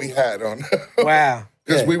that we had on. Wow.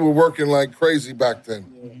 Because we were working like crazy back then.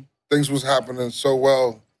 Mm-hmm. Things was happening so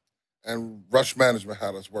well, and Rush Management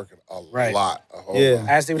had us working a lot, a whole lot.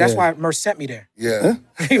 That's why Merce sent me there. Yeah.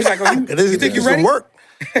 He was like, you think you're ready? Work.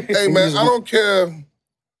 Hey, man, I don't care.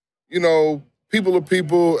 People are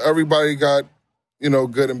people. Everybody got,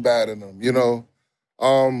 good and bad in them,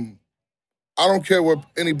 I don't care what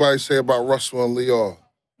anybody say about Russell and Lior.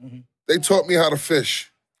 Mm-hmm. They taught me how to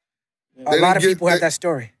fish. A lot of people have that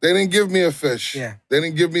story. They didn't give me a fish. Yeah. They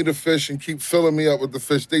didn't give me the fish and keep filling me up with the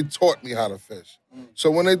fish. They taught me how to fish. Mm.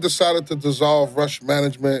 So when they decided to dissolve Rush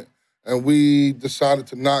Management and we decided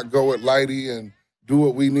to not go at Lighty and do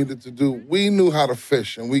what we needed to do, we knew how to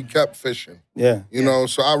fish and we kept fishing. Yeah.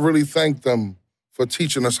 So I really thank them for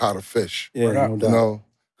teaching us how to fish. Yeah, no doubt.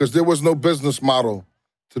 Because there was no business model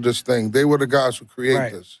to this thing. They were the guys who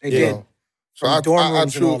created this. They did. So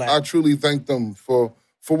I truly thank them for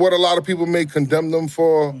what a lot of people may condemn them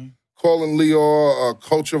for, calling Lior a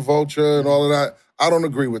culture vulture and all of that. I don't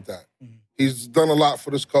agree with that. Mm-hmm. He's done a lot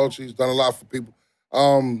for this culture. He's done a lot for people.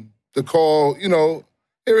 To call,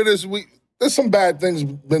 here it is. There's some bad things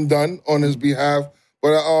been done on his behalf,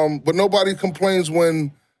 but nobody complains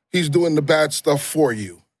when he's doing the bad stuff for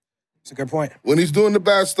you. That's a good point. When he's doing the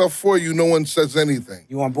bad stuff for you, no one says anything.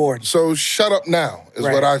 You on board. So shut up now is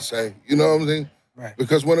what I say. You know what I'm saying? Right.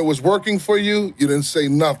 Because when it was working for you, you didn't say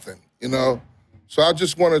nothing, So I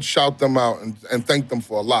just want to shout them out and thank them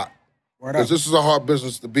for a lot. Because this is a hard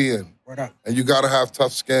business to be in. Word up. And you got to have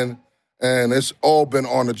tough skin. And it's all been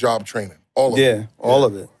on-the-job training. All of it. All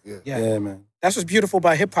of it. Yeah, man. That's what's beautiful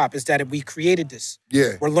about hip-hop is that we created this.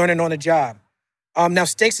 Yeah. We're learning on the job. Now,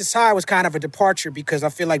 Stakes is High was kind of a departure because I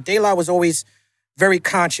feel like De La was always very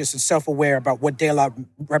conscious and self-aware about what De La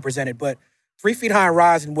represented. But 3 Feet High and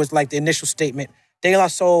Rising was like the initial statement. De La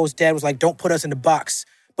Soul's dad was like, don't put us in the box.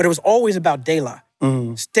 But it was always about De La.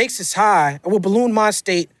 Stakes is High. Well, Balloon Mind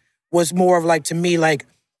State was more of like, to me, like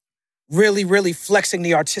really, really flexing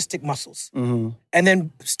the artistic muscles. And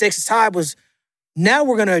then Stakes is High was, now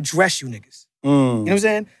we're going to address you niggas. You know what I'm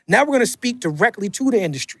saying? Now we're going to speak directly to the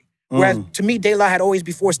industry. Whereas to me, De La had always,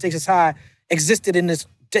 before Stakes is High, existed in this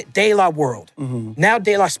De La world. Now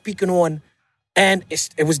De La speaking on, and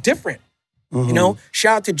it was different. You know?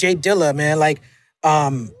 Shout out to Jay Dilla, man. Like,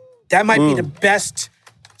 that might be the best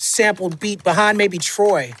sampled beat behind maybe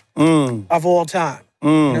Troy of all time. You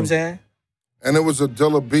know what I'm saying? And it was a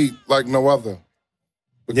Dilla beat like no other.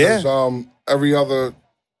 Because every other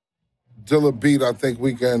Dilla beat, I think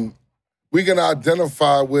we can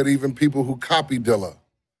identify with even people who copy Dilla,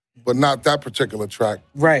 but not that particular track.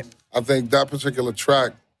 Right. I think that particular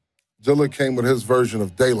track, Dilla came with his version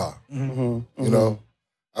of De La. You know?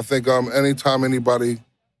 I think anytime anybody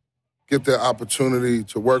get their opportunity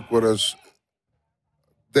to work with us,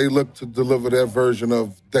 they look to deliver their version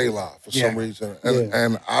of De La for some reason.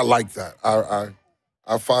 And I like that.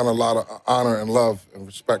 I find a lot of honor and love and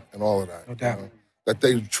respect in all of that. No doubt. You know? That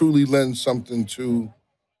they truly lend something to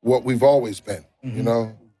what we've always been, you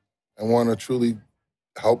know, and want to truly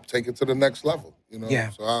help take it to the next level, you know?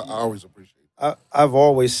 Yeah. So I always appreciate it. I've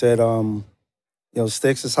always said, you know,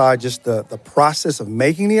 Stakes is High, just the process of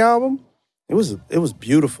making the album, it was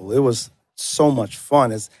beautiful. It was so much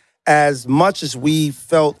fun. As much as we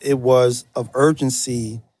felt it was of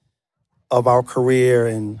urgency of our career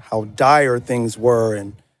and how dire things were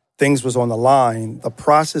and things was on the line, the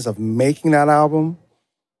process of making that album,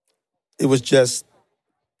 it was just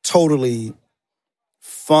totally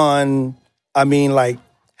fun. I mean, like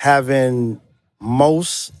having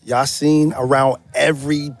Mos, Yasin around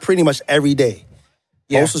pretty much every day.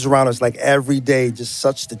 Mos was around us like every day, just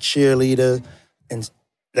such the cheerleader and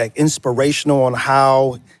like inspirational on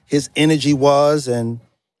how his energy was. And,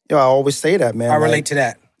 you know, I always say that, man. I relate to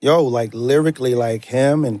that. Yo, like lyrically, like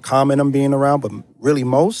him and Common them being around, but really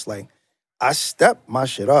Mos, like I stepped my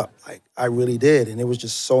shit up. Like I really did. And it was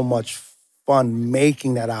just so much fun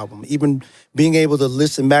making that album. Even being able to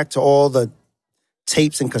listen back to all the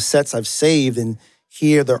tapes and cassettes I've saved and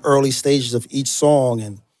hear the early stages of each song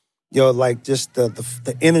and, you know, like just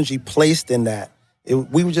the energy placed in that.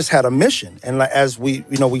 We just had a mission. And like, as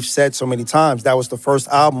we've said so many times, that was the first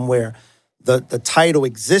album where the title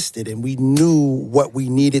existed and we knew what we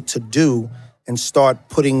needed to do and start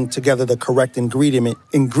putting together the correct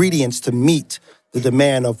ingredients to meet the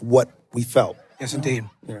demand of what we felt. Yes, indeed.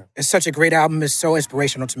 Yeah. It's such a great album. It's so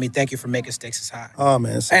inspirational to me. Thank you for making Stakes is High. Oh,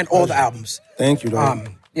 man. And all the albums. Thank you, dog.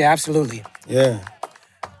 Yeah, absolutely. Yeah.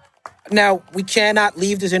 Now, we cannot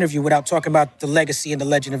leave this interview without talking about the legacy and the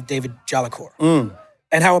legend of David Jolicoeur.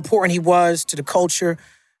 And how important he was to the culture,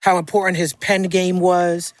 how important his pen game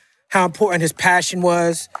was, how important his passion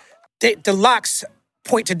was. The Locks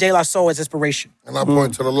point to De La Soul as inspiration. And I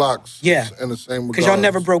point to the Locks. Yeah. In the same regard. Because y'all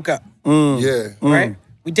never broke up. Yeah. Right?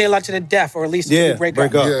 We De La to the death, or at least we break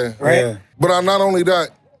up. Yeah. Right? Yeah. But not only that,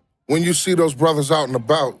 when you see those brothers out and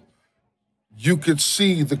about, you could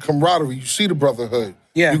see the camaraderie. You see the brotherhood.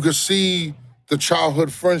 Yeah. You could see the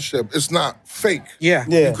childhood friendship. It's not fake. Yeah.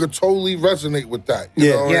 You could totally resonate with that.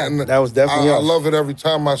 You know? Yeah. And that was definitely I us. love it every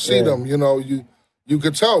time I see them. You know, you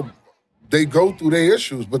could tell they go through their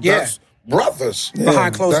issues, but that's brothers.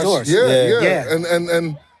 Behind closed doors. Yeah.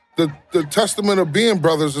 And the testament of being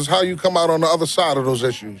brothers is how you come out on the other side of those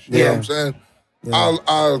issues. You know what I'm saying?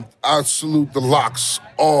 Yeah. I salute the Locks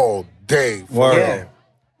all day.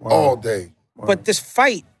 All day. But this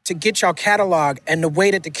fight to get y'all catalog and the way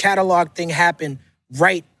that the catalog thing happened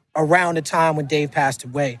right around the time when Dave passed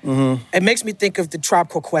away, it makes me think of the Tribe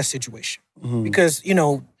Called Quest situation. Because, you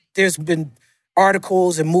know, there's been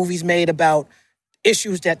articles and movies made about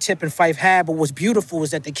issues that Tip and Fife had, but what's beautiful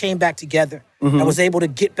was that they came back together and was able to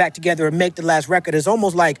get back together and make the last record. It's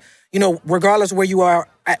almost like, you know, regardless of where you are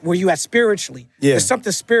at spiritually, there's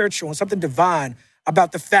something spiritual and something divine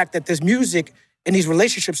about the fact that this music and these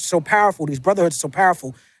relationships are so powerful, these brotherhoods are so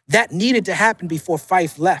powerful, that needed to happen before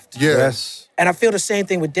Fife left. Yes. And I feel the same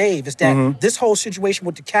thing with Dave, is that this whole situation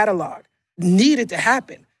with the catalog needed to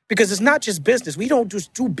happen because it's not just business. We don't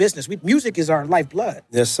just do business. Music is our lifeblood.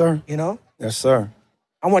 Yes, sir. You know? Yes, sir.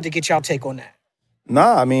 I want to get y'all take on that.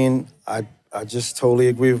 Nah, I mean, I just totally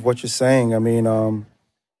agree with what you're saying. I mean,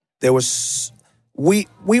 there was, we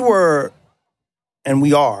were, and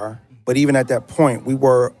we are, but even at that point, we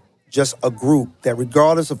were just a group that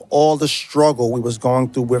regardless of all the struggle we was going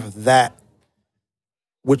through with that,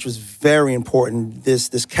 which was very important,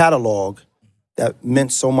 this catalog that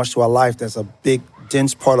meant so much to our life, that's a big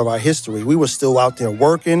dense part of our history. We were still out there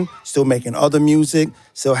working, still making other music,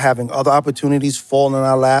 still having other opportunities fall in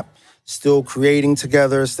our lap, still creating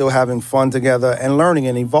together, still having fun together, and learning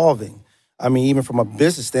and evolving. I mean, even from a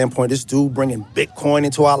business standpoint, this dude bringing Bitcoin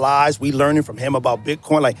into our lives, we learning from him about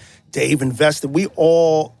Bitcoin, like Dave invested. We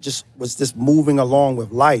all was just moving along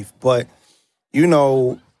with life. But, you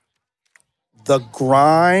know, the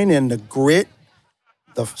grind and the grit,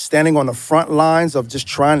 the standing on the front lines of just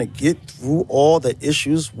trying to get through all the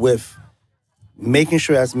issues with making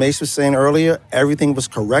sure, as Mace was saying earlier, everything was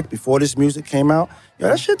correct before this music came out. Yo,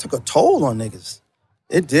 that shit took a toll on niggas.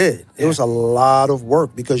 It did. It was a lot of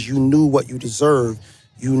work because you knew what you deserved.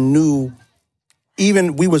 You knew,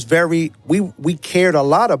 even we cared a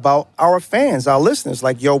lot about our fans, our listeners,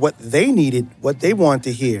 like, yo, what they needed, what they wanted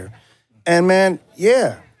to hear. And man,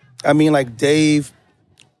 yeah. I mean, like Dave,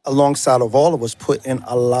 alongside of all of us, put in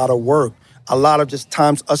a lot of work. A lot of just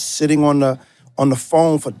times us sitting on the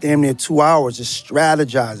phone for damn near 2 hours, just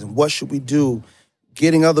strategizing. What should we do?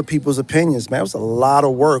 Getting other people's opinions, man. It was a lot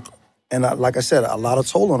of work. And like I said, a lot of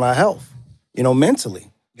toll on our health, you know,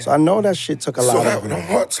 mentally. Yeah. So I know that shit took a lot of having a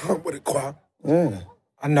hard time with it, Kweli. Yeah.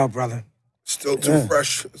 I know, brother. Still too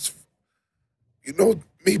fresh. You know,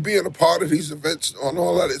 me being a part of these events and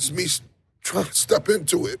all that, it's me trying to step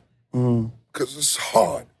into it. Because it's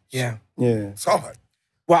hard. Yeah. It's hard.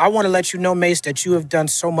 Well, I want to let you know, Mace, that you have done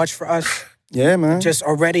so much for us. Yeah, man. Just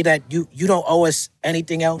already that you don't owe us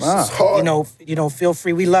anything else. Nah. It's hard. You know, feel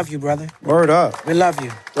free. We love you, brother. Word up. We love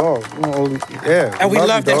you. Dog, you know, yeah. And we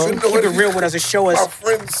love that you You know keep it real with us and show us. My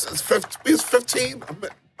friends, since 15, I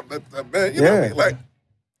met that man. You know what I mean? Like,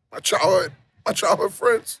 my childhood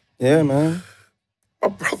friends. Yeah, man. My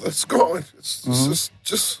brother's gone. It's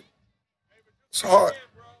just, it's hard.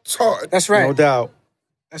 It's hard. That's right. No doubt.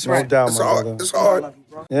 That's No right. doubt, It's my hard. brother. It's hard.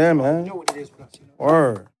 Yeah, man. You know what it is with us, you know?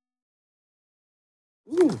 Word.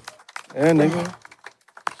 Ooh. Yeah, nigga.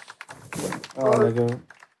 Oh, nigga.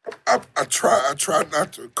 I try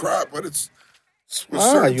not to cry, but it's with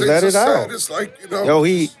Ah, certain you things let are it out. said, it's like, you know. Yo,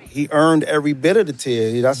 he earned every bit of the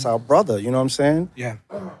tear. That's our brother, you know what I'm saying? Yeah.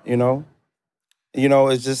 You know?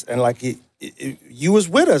 It's just, and like, you was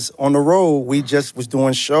with us on the road. We just was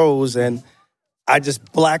doing shows, and I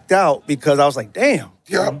just blacked out because I was like, damn.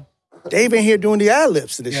 Yeah. Dave in here doing the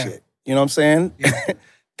ad-libs to this Yeah. shit. You know what I'm saying? Yeah.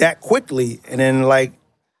 That quickly. And then, like,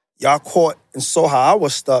 y'all caught and saw how I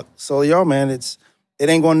was stuck. So, yo, man, it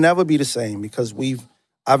ain't gonna never be the same because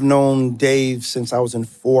I've known Dave since I was in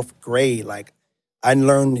 4th grade. Like, I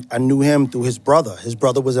knew him through his brother. His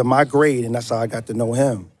brother was in my grade, and that's how I got to know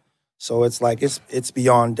him. So it's like, it's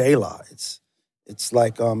beyond daylight. It's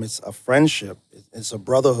like, it's a friendship. It's a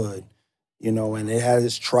brotherhood, you know, and it had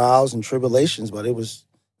its trials and tribulations, but it was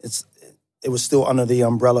still under the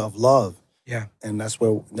umbrella of love. Yeah. And that's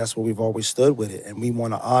where we've always stood with it. And we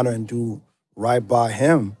want to honor and do right by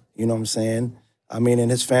him, you know what I'm saying? I mean, and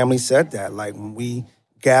his family said that. Like, when we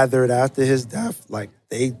gathered after his death, like,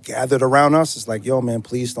 they gathered around us. It's like, yo, man,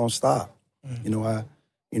 please don't stop. If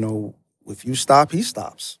you stop, he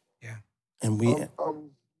stops. Yeah. And we,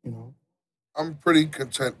 I'm pretty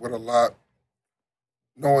content with a lot,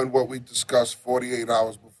 knowing what we discussed 48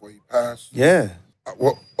 hours before he passed. Yeah.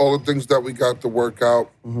 Well, all the things that we got to work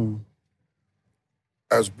out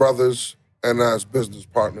as brothers and as business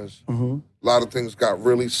partners. A lot of things got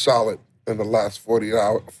really solid in the last 48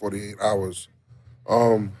 hours.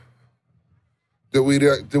 Did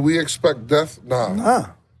we expect death? Nah.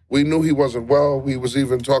 We knew he wasn't well. We was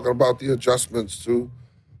even talking about the adjustments to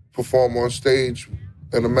perform on stage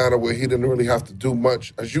in a manner where he didn't really have to do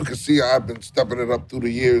much. As you can see, I've been stepping it up through the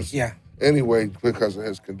years anyway because of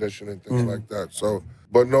his condition and things like that. So,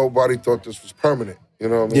 but nobody thought this was permanent. You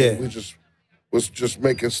know what I mean? Yeah. We was just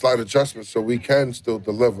making slight adjustments so we can still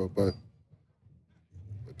deliver, but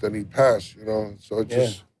then he passed, you know? So it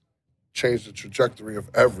just changed the trajectory of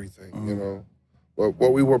everything, you know? But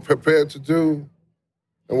what we were prepared to do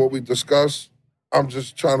and what we discussed, I'm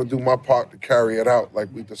just trying to do my part to carry it out like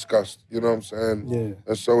we discussed, you know what I'm saying? Yeah.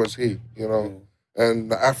 And so is he, you know? And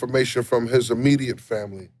the affirmation from his immediate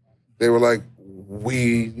family, they were like,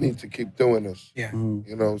 we need to keep doing this. Yeah.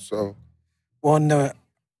 You know, so. Well, in the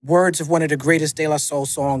words of one of the greatest De La Soul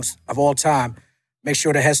songs of all time, make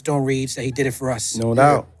sure the headstone reads that he did it for us. No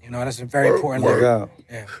doubt. You know, that's a very important No lyric. doubt.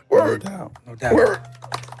 Yeah. Word. No doubt. No doubt. Word.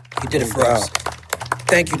 He did it No for us. doubt.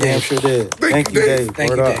 Thank you, Damn Dave. sure did. Thank you, Dave. Thank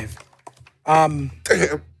Word you, up. Dave.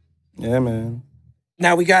 Damn. Yeah, man.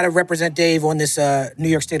 Now we got to represent Dave on this New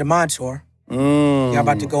York State of Mind tour. Y'all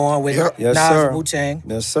about to go on with Yes, Nas sir. and Wu-Tang.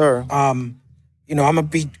 Yes, sir. You know, I'm going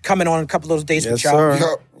to be coming on a couple of those dates Yes, with y'all. sir.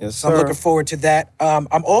 Yup. Yes, So I'm sir. looking forward to that.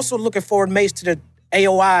 I'm also looking forward, Mace, to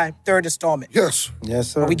AOI third installment. Yes.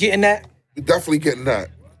 Yes, sir. Are we getting that? We're definitely getting that.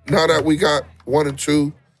 Now that we got 1 and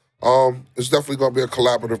 2, it's definitely going to be a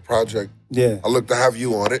collaborative project. Yeah. I look to have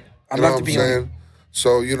you on it. I'd You love know to what be I'm on saying?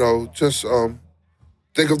 So, just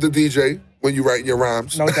think of the DJ when you write your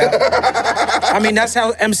rhymes. No doubt. I mean, that's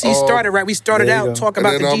how MC started, right? We started there you out go. talking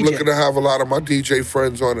And about then the I'm DJ. looking to have a lot of my DJ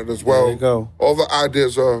friends on it as well. There you go. All the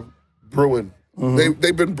ideas are brewing.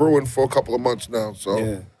 They've been brewing for a couple of months now, so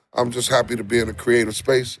Yeah. I'm just happy to be in a creative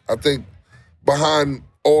space. I think behind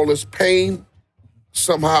all this pain,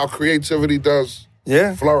 somehow creativity does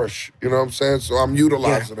Yeah. flourish. You know what I'm saying? So I'm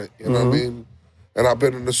utilizing it. You know what I mean? And I've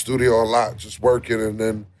been in the studio a lot, just working, and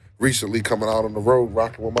then recently coming out on the road,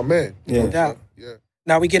 rocking with my man. Yeah. No doubt. Yeah.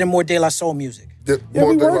 Now we getting more De La Soul music. Yeah,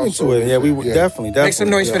 we working to it. Yeah, we definitely. Make some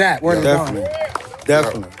noise for that. Word Yeah, on.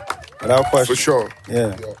 definitely. Without question. For sure.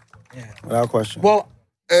 Yeah. Yeah. Without question. Well,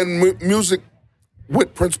 And music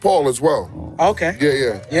with Prince Paul as well. okay.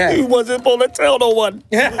 Yeah. Yeah. wasn't supposed to tell no one.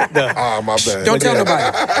 Ah, my bad. Don't tell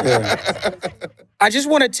nobody. I just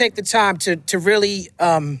want to take the time to really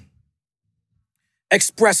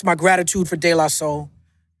express my gratitude for De La Soul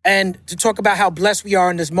and to talk about how blessed we are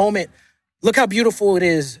in this moment. Look how beautiful it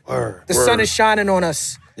is. Word. The sun is shining on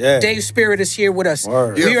us. Yeah. Dave Spirit is here with us.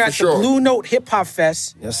 Word. We Yeah, are for at sure. the Blue Note Hip Hop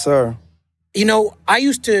Fest. Yes, sir. You know, I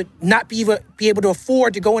used to not be able to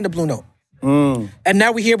afford to go into Blue Note. And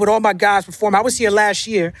now we're here with all my guys performing. I was here last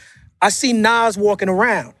year. I seen Nas walking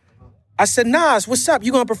around. I said, Nas, what's up?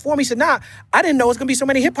 You gonna perform? He said, nah, I didn't know it was gonna be so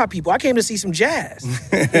many hip hop people. I came to see some jazz. You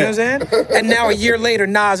know what I'm saying? And now a year later,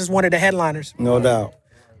 Nas is one of the headliners. No doubt.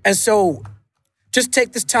 And so just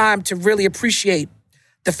take this time to really appreciate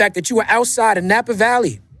the fact that you are outside of Napa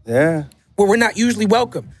Valley, Yeah. where we're not usually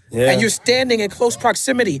welcome. Yeah. And you're standing in close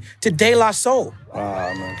proximity to De La Soul.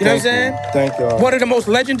 Man. You know what I'm saying? Thank you. One of the most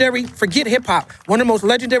legendary, forget hip hop, one of the most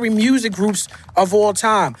legendary music groups of all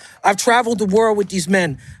time. I've traveled the world with these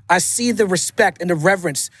men. I see the respect and the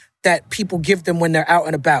reverence that people give them when they're out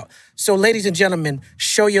and about. So, ladies and gentlemen,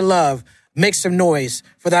 show your love. Make some noise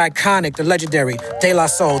for the iconic, the legendary De La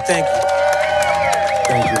Soul. Thank you.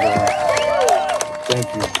 Thank you, man.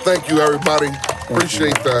 Thank you. Thank you, everybody.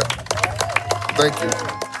 Appreciate that. Thank you.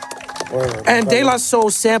 Word. And De La Soul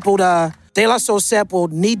sampled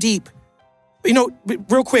Knee Deep. You know,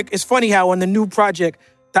 real quick, it's funny how on the new project,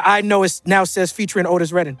 the I Know It now says featuring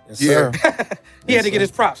Otis Redding. Yes, sir. He had to get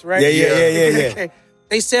his props, right? Yeah. Okay.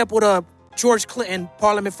 They sampled George Clinton,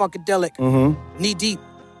 Parliament Funkadelic, Knee Deep.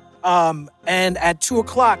 And at 2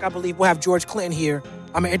 o'clock, I believe, we'll have George Clinton here.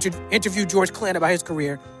 I'm going to interview George Clinton about his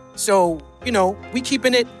career. So, you know, we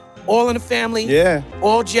keeping it all in the family. Yeah.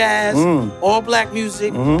 All jazz, all black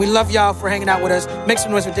music. We love y'all for hanging out with us. Make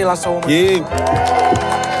some noise for De La Soul. Yeah.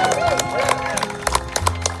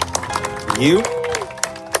 You?